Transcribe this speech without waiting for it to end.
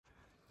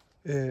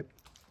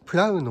プ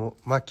ラウの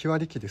巻き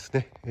割り機です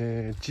ね、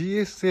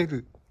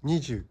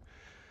GSL20、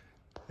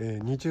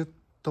20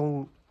ト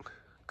ン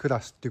ク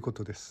ラスっていうこ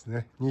とです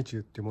ね。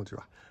20っていう文字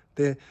は。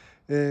で、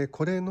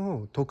これ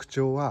の特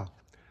徴は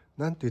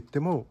何と言って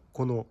も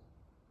この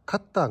カッ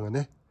ターが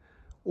ね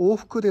往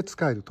復で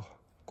使えると。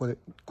こ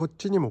っ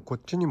ちにもこっ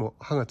ちにも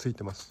刃がつい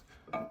てます。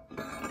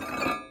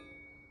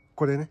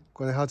これ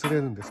外れ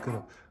るんですけ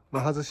ど、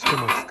外して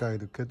も使え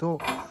るけど、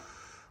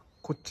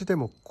こっちで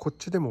もこっ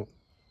ちでも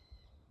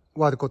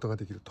割ることが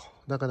できると。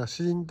だから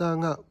シリンダー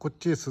がこっ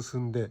ちへ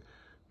進んで、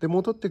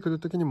戻ってくる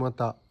時にま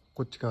た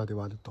こっち側で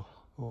割ると、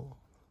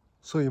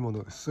そういうも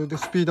のです。それで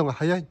スピードが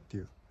速いって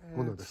いう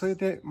ものです。それ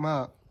で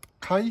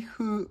開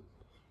封っ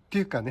て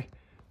いうかね、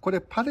これ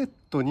パレッ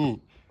ト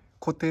に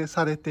固定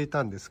されてい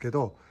たんですけ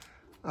ど、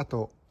あ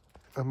と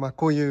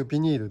こういうビ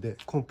ニールで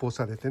梱包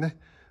されてね、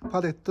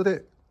パレット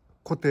で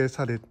固定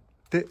され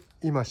て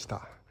いまし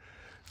た。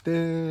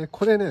で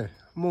これね、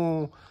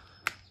もう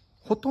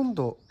ほとん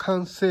ど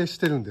完成し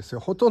てるんです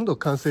よ。ほとんど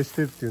完成し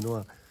てるっていうの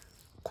は、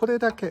これ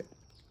だけ、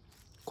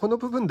この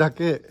部分だ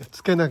け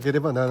つけなけれ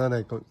ばならな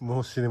いか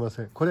もしれま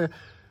せん。これ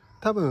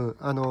多分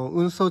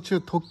運送中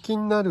突起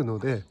になるの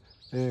で、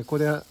こ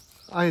れは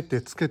あえ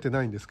てつけて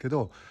ないんですけ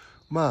ど、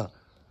エ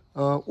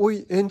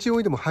ンジン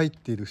オイルも入っ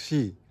ている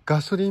し、ガ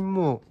ソリン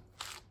も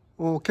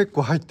結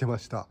構入ってま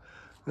した。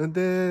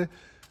で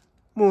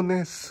もう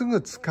ね、すぐ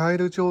使え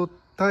る状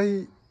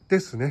態で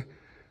すね。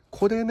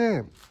これ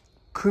ね、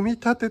組み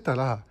立てた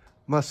ら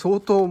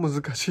相当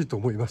難しいと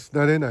思います。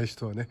慣れない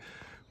人はね。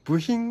部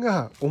品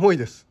が重い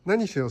です。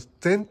何しろ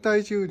全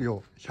体重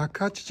量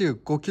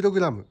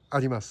 185kg あ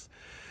ります。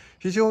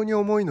非常に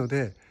重いの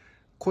で、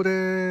こ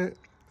れ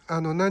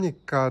何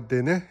か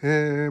でね、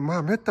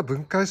めった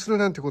分解する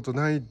なんてこと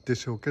ないで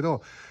しょうけ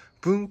ど、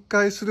分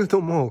解する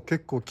のも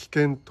結構危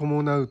険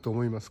伴うと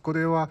思います。こ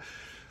れは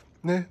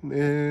ね、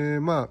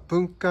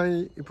分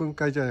解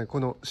じゃない、こ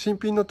の新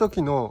品の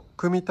時の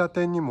組み立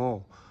てに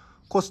も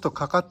コスト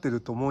かかってる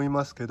と思い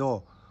ますけ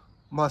ど、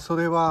そ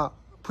れは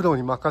プロ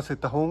に任せ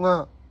た方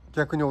が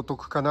逆にお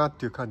得かなっ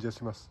ていう感じが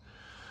します。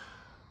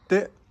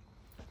で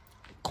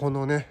こ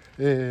のね、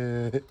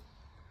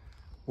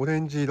オレ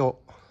ンジ色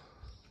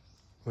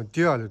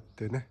デュアルっ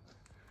てね、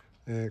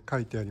書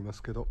いてありま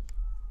すけど、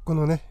こ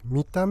のね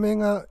見た目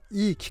が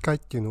いい機械っ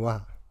ていうの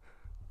は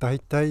だい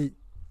たいい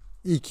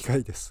い機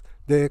械です。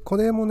でこ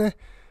れもね、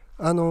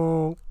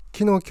昨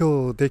日今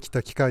日でき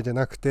た機械じゃ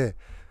なくて、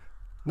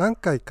何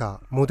回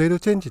かモデル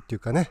チェンジっていう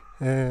かね、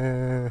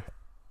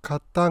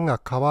型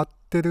が変わっ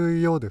て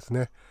るようです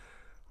ね。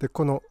で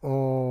この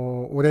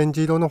オレン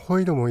ジ色のホ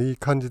イールもいい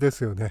感じで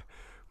すよね。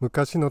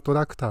昔のト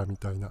ラクターみ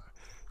たいな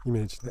イ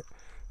メージで。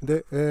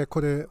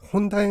これホ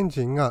ンダエン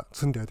ジンが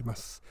積んでありま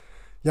す。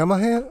ヤマ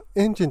ハ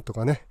エンジンと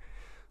かね、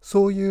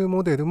そういう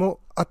モデルも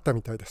あった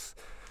みたいです。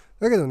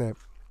だけどね、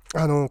こ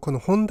の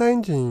ホンダエ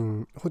ンジ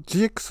ン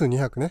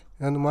GX200 ね、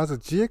まず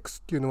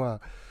GX っていうの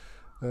は、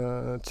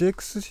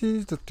GX シ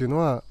リーズっていうの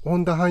はホ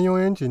ンダ汎用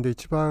エンジンで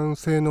一番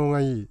性能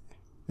がいい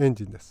エン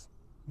ジンです。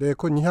で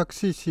これ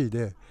 200cc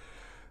で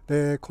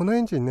この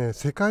エンジンね、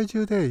世界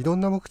中でいろ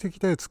んな目的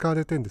で使わ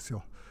れてるんです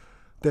よ。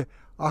で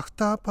アフ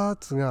ターパー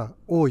ツが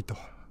多いと。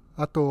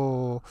あ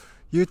と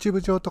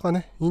YouTube 上とか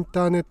ね、イン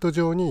ターネット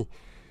上に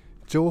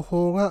情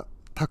報が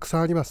たくさ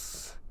んありま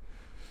す。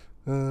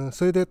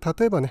それで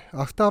例えばね、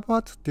アフターパ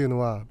ーツっていうの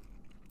は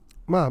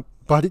馬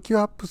力を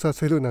アップさ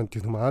せるなんて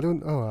いうのもあ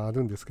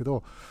るんですけ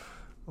ど、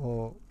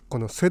こ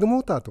のセルモ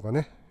ーターとか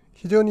ね、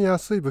非常に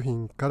安い部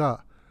品か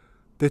ら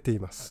出てい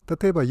ます。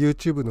例えば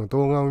YouTube の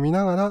動画を見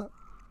ながら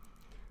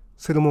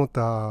セルモー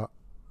ター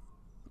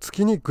付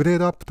きにグレー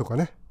ドアップとか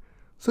ね、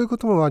そういうこ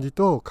とも割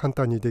と簡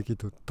単にでき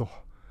ると。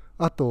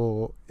あ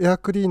とエア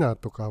クリーナー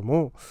とか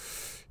も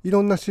い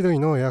ろんな種類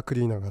のエアク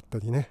リーナーがあった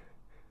りね、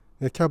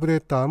キャブレー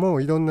ターも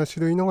いろんな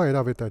種類のが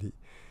選べたり、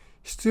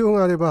必要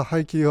があれば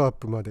排気量アッ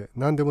プまで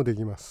何でもで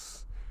きま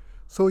す。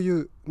そうい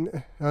う、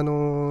ね、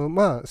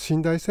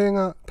信頼性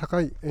が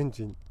高いエン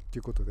ジンとい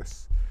うことで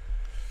す。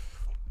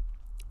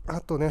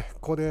あとね、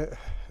これ、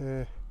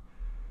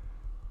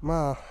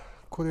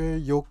これ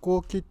横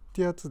置きっ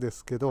てやつで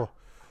すけど、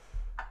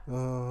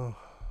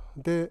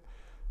で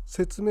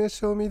説明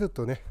書を見る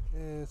とね、こ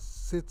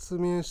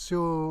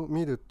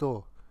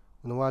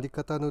の割り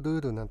方のル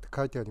ールなんて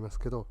書いてあります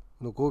けど、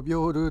5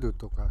秒ルール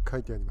とか書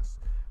いてあります。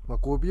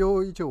5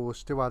秒以上押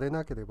して割れ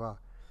なければ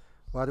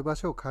割る場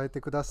所を変え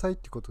てくださいっ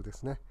てことで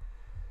すね。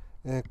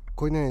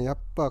これね、やっ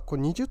ぱこ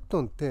れ20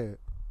トンって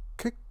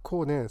結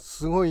構ね、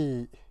すご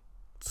い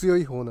強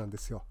い方なんで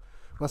すよ。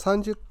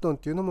30トンっ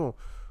ていうのも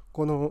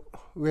この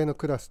上の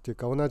クラスっていう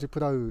か同じプ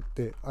ラウ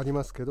であり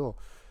ますけど、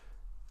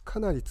か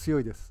なり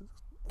強いです。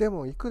で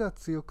もいくら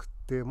強く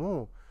て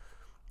も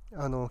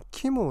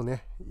木も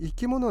ね、生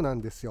き物な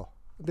んですよ。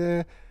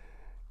で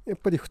やっ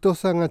ぱり太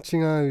さが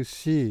違う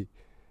し、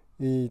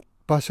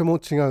場所も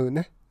違う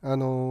ね。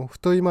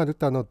太い丸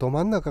太のど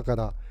真ん中か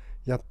ら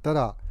やった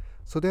ら、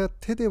それは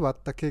手で割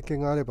った経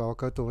験があれば分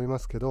かると思いま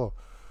すけど、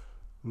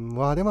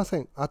割れませ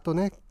ん。あと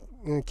ね、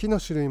木の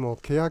種類も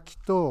ケヤキ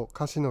と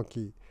カシの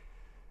木、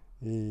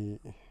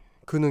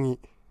くぬぎ、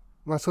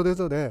それ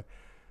ぞれ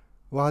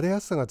割れや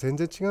すさが全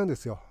然違うんで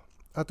すよ。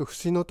あと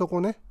節のとこ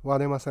ね、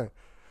割れません。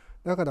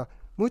だから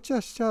無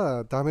茶しち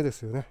ゃダメで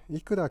すよね。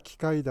いくら機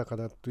械だか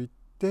らといっ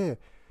て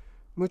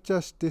無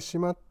茶してし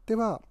まって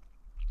は、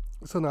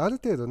そのある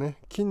程度ね、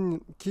木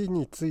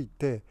につい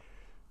て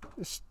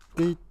知っ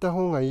ていった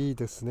方がいい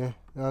ですね。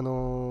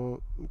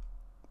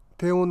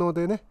手斧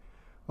でね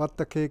割っ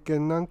た経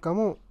験なんか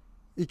も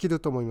生きる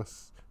と思いま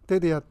す。手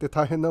でやって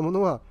大変なも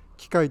のは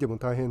機械でも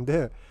大変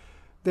で、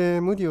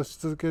無理をし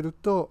続ける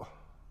と、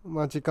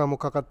時間も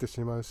かかってし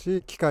まう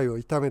し、機械を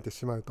傷めて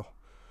しまうと、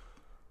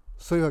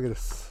そういうわけで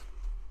す。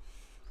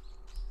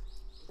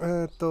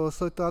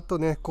それとあと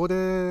ね、こ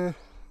れ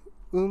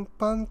運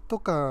搬と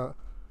か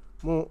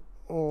も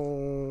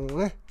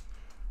ね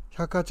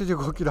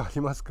185キロあり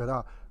ますか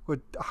ら、こ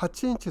れ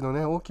8インチの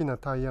ね大きな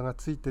タイヤが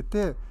ついて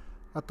て、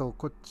あと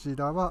こち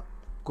らは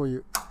こうい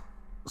う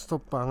ストッ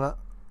パーが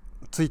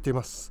ついてい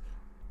ます。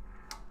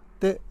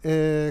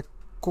で、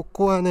こ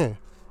こはね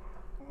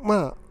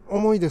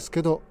重いです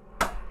けど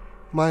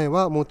前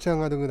は持ち上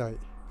がるぐらい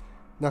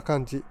な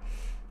感じ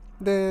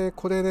で、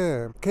これ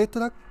ね軽ト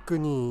ラック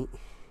に、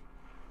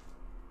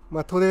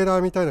トレーラ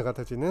ーみたいな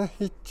形でね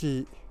ヒッ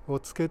チを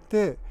つけ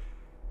て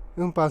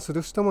運搬す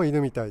る人もい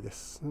るみたいで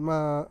す。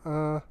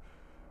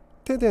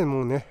手で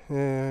もね、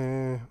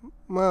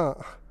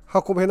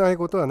運べない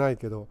ことはない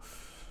けど、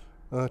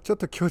ちょっ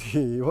と距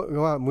離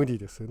は無理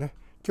ですよね。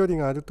距離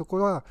があるとこ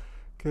ろは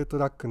軽ト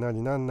ラックな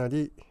りなんな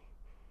り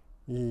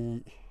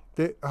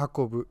で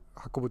運ぶ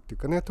っていう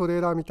かね、トレ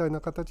ーラーみたいな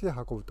形で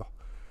運ぶと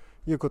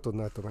いうことに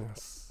なると思いま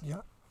す。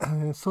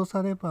操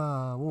作レ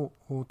バーを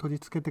取り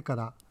付けてか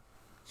ら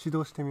始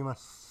動してみま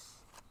す。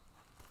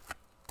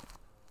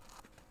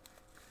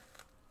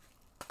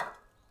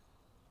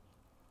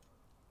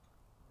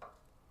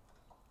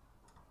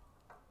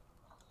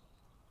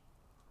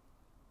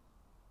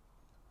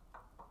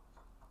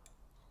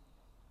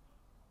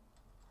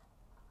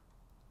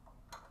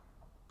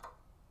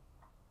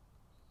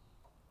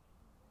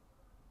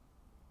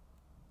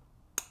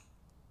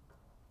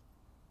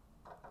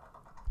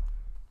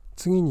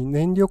次に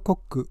燃料コッ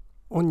ク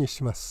オンに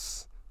しま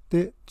す。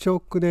で、チョ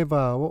ークレ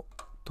バーを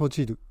閉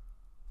じる。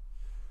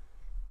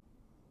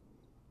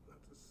ま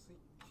ずスイ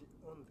ッチ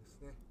オンで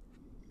すね。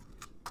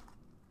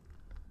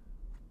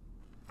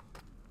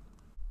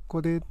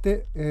これ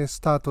で、ス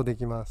タートで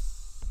きま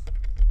す。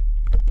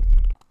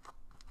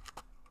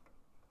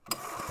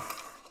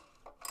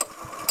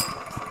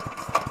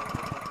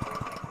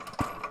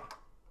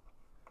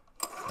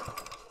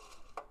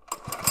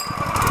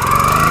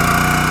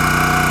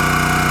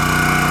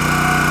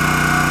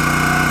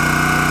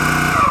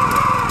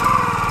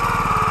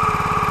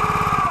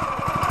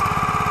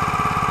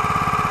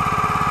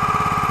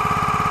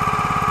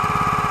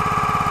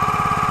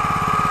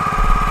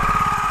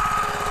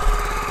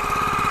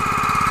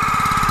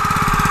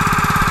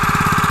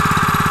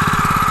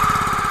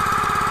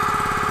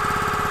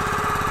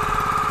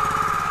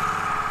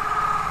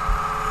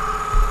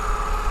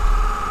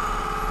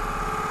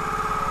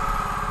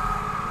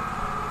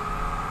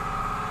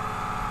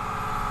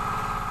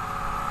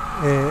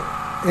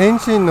エン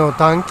ジンの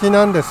暖気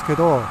なんですけ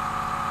ど、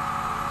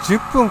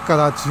10分か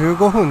ら15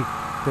分って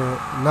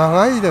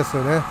長いです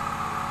よね。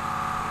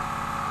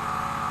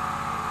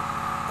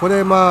これ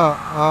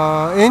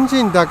エン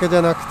ジンだけじ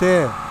ゃなく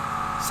て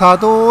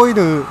作動オイ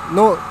ル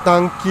の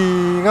暖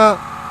気が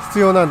必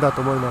要なんだ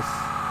と思います。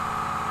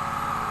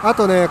あ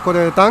とね、こ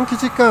れ暖気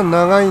時間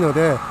長いの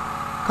で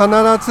必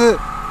ず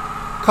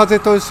風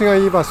通しが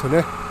いい場所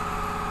ね、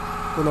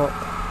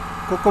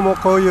ここも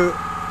こういう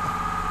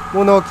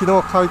物置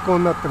の開口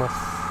になってます。